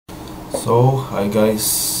So hi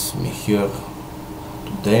guys, me here.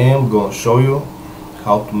 Today I'm gonna show you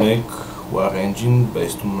how to make war engine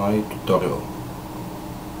based on my tutorial.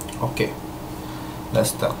 Okay, let's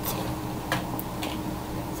start.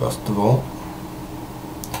 First of all,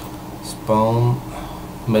 spawn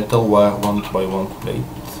metal wire 1x1 plate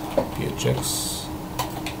PHX,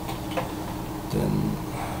 then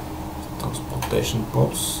transportation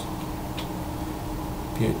pods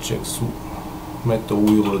PHX metal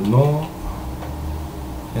wheel no,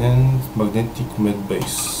 and magnetic med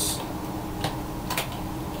base.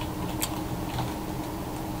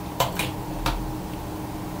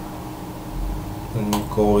 And we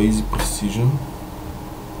call easy precision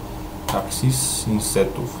axis instead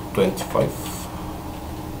of 25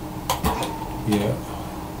 here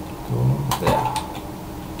to there.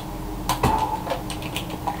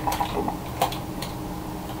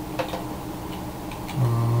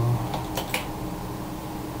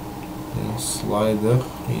 Slider,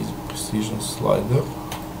 easy precision slider,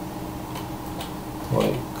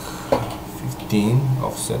 like 15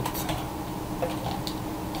 offset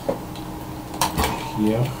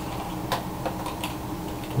here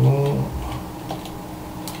to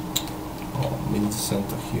mid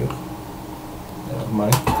center here. Never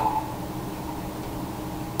mind,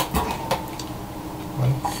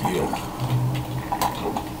 like here.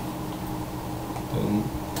 Then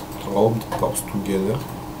roll the parts together.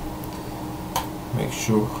 Make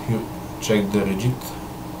sure you check the rigid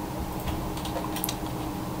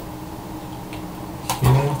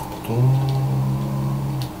here to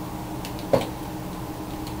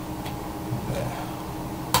there.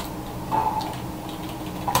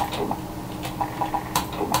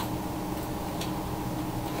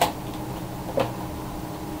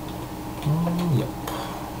 Yep.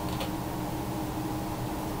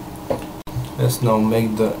 Let's now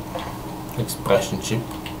make the expression chip.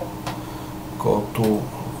 Go to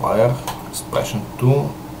wire expression 2,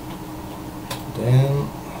 then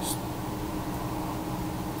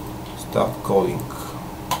start coding.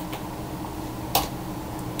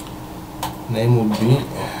 Name would be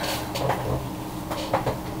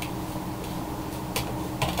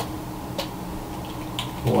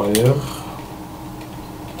wire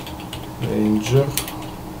Ranger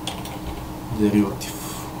derivative.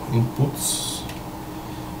 Inputs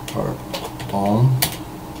are on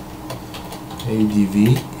Adv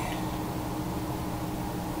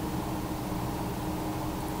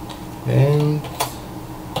and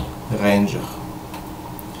Ranger.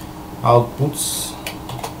 Outputs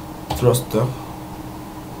thruster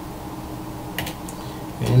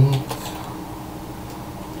and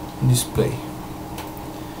display.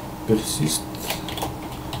 Persist,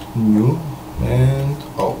 new and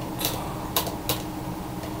out.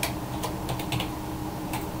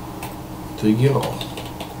 Trigger off.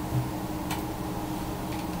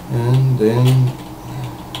 And then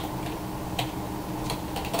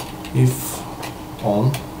if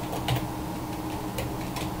on,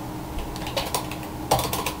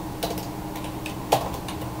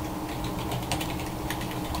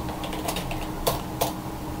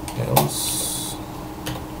 else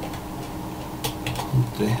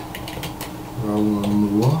te равно на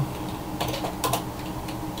 0,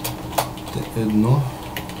 T1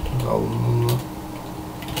 равно на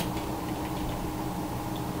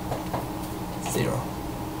 0.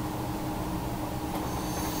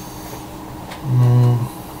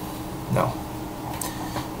 Now,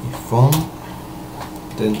 if on,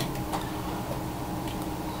 then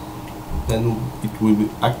it will be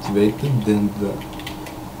activated. Then the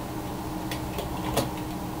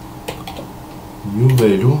new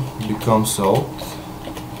value becomes out,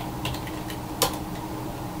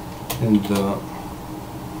 and the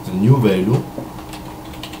new value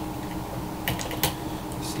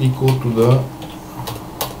is equal to the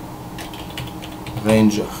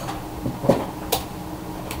Ranger.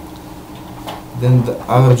 Then the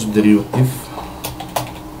average derivative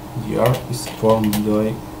dr is formed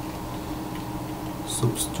by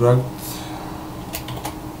subtract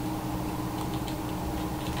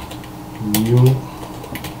new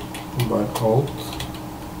by alt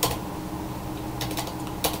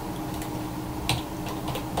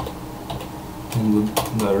and the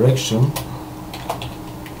direction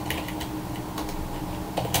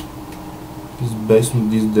is based on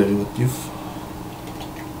this derivative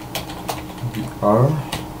dr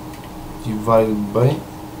divided by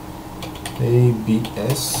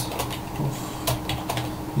abs of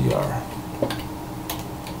dr.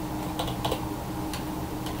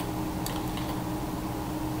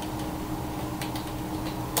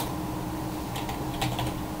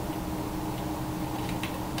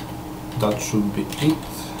 That should be it.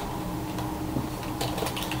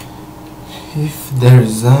 if there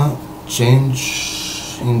is a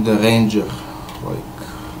change in the Ranger, like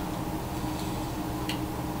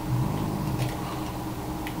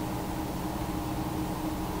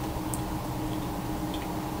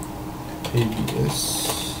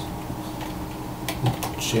ABS,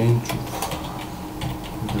 change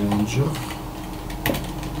of Ranger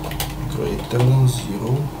greater than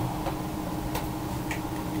 0,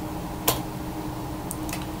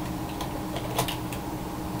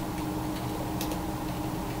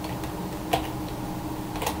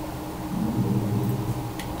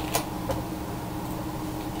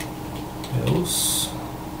 else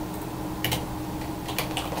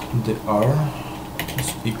the R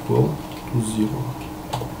is equal to 0.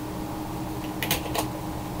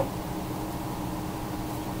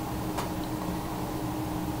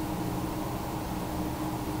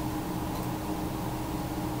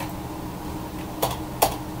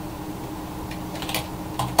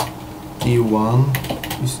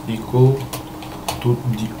 T1 is equal to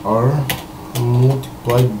dr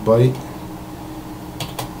multiplied by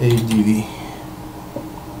Adv,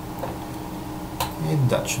 and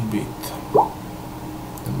that should be it.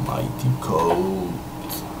 The mighty code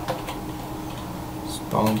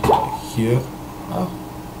spawned here.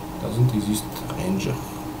 Doesn't exist Ranger.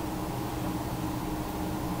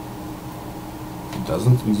 It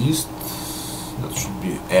doesn't exist. That should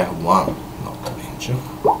be R1, not Ranger.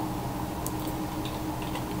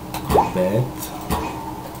 Bad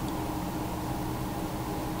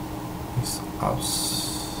is us.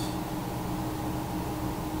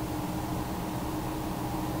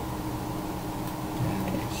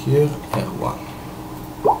 And here R1.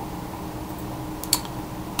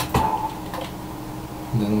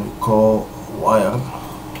 Then we call wire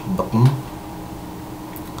button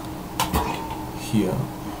here.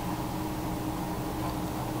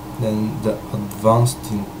 Then the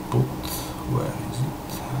advanced input, where is it?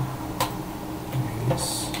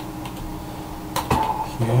 Yes.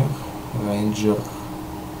 Here, Ranger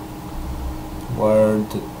wire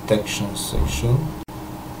detection section.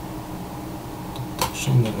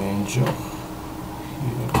 Detection Ranger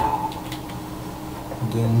here.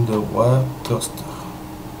 Then the wire thruster.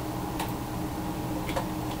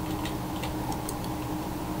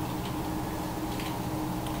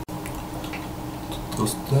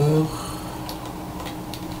 Thruster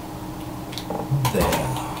there.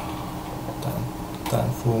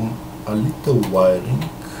 Time for a little wiring.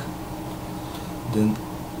 Then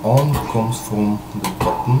on comes from the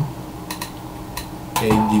button,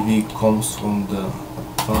 ADV comes from the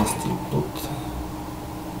advanced input,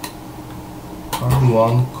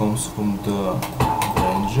 R1 comes from the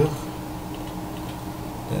Ranger,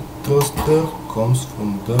 the thruster comes from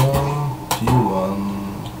the T1.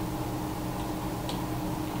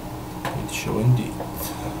 It show indeed.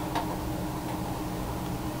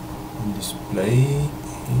 Display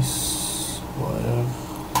is wire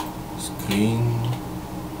screen,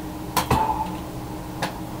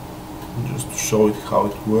 just to show it how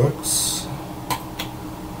it works.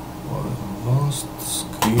 Wire advanced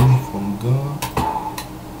screen from the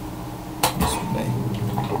display.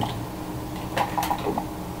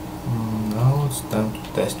 Now it's time to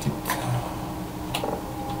test it,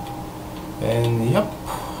 and yep,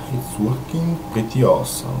 it's working pretty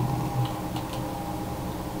awesome.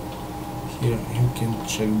 Here you can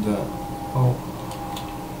check the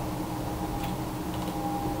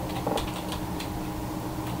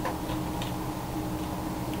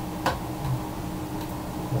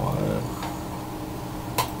wire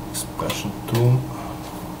expression 2.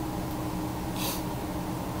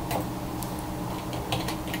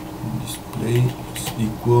 Display is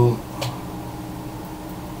equal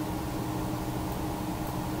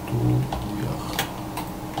to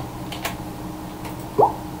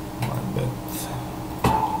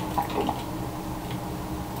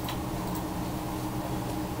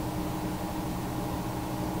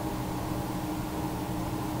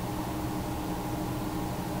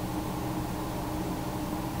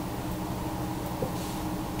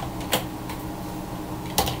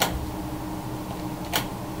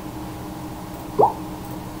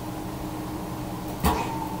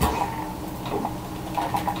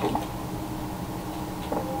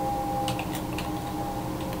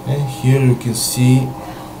and here you can see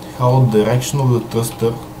how the direction of the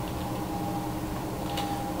thruster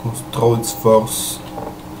controls its force.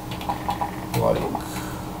 Like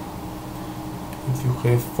if you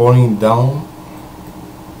have falling down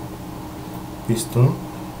piston,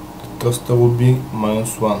 the thruster will be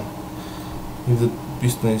 -1. If the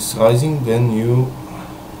piston is rising, then you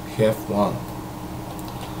have 1.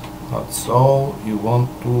 That's all you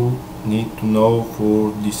need to know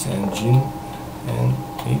for this engine.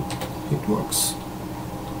 it works.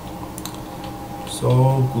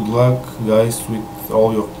 So good luck guys with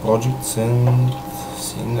all your projects, and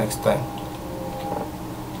see you next time.